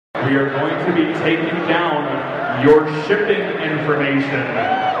we are going to be taking down your shipping information,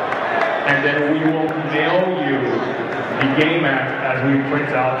 and then we will mail you the game mats as we print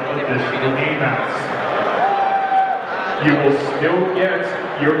out additional game mats. You will still get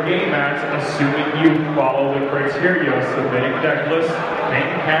your game mats assuming you follow the criteria of submitting deck list,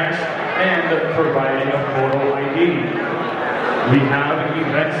 paying cash, and providing a photo ID. We have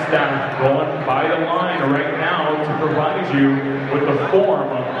event staff going by the line right now to provide you with a form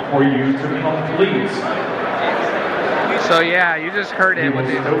for you to complete. So yeah, you just heard it. We will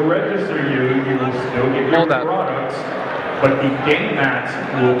still register you, you will still get your products, but the game mats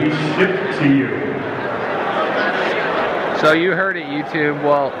will be shipped to you. So you heard it, YouTube.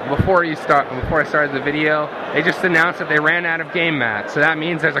 Well, before I started the video, they just announced that they ran out of game mats. So that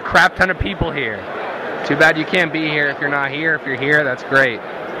means there's a crap ton of people here. Too bad you can't be here if you're not here. If you're here, that's great.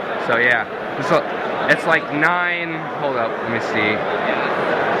 So yeah, it's like 9. Hold up, let me see.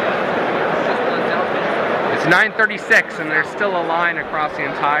 It's 9:36, and there's still a line across the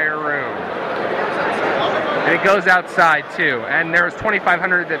entire room. And it goes outside too. And there was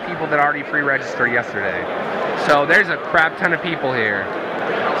 2,500 people that already pre-registered yesterday. So there's a crap ton of people here.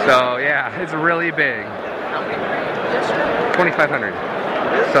 So yeah, it's really big. 2,500.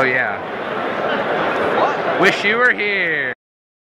 So yeah. Wish you were here.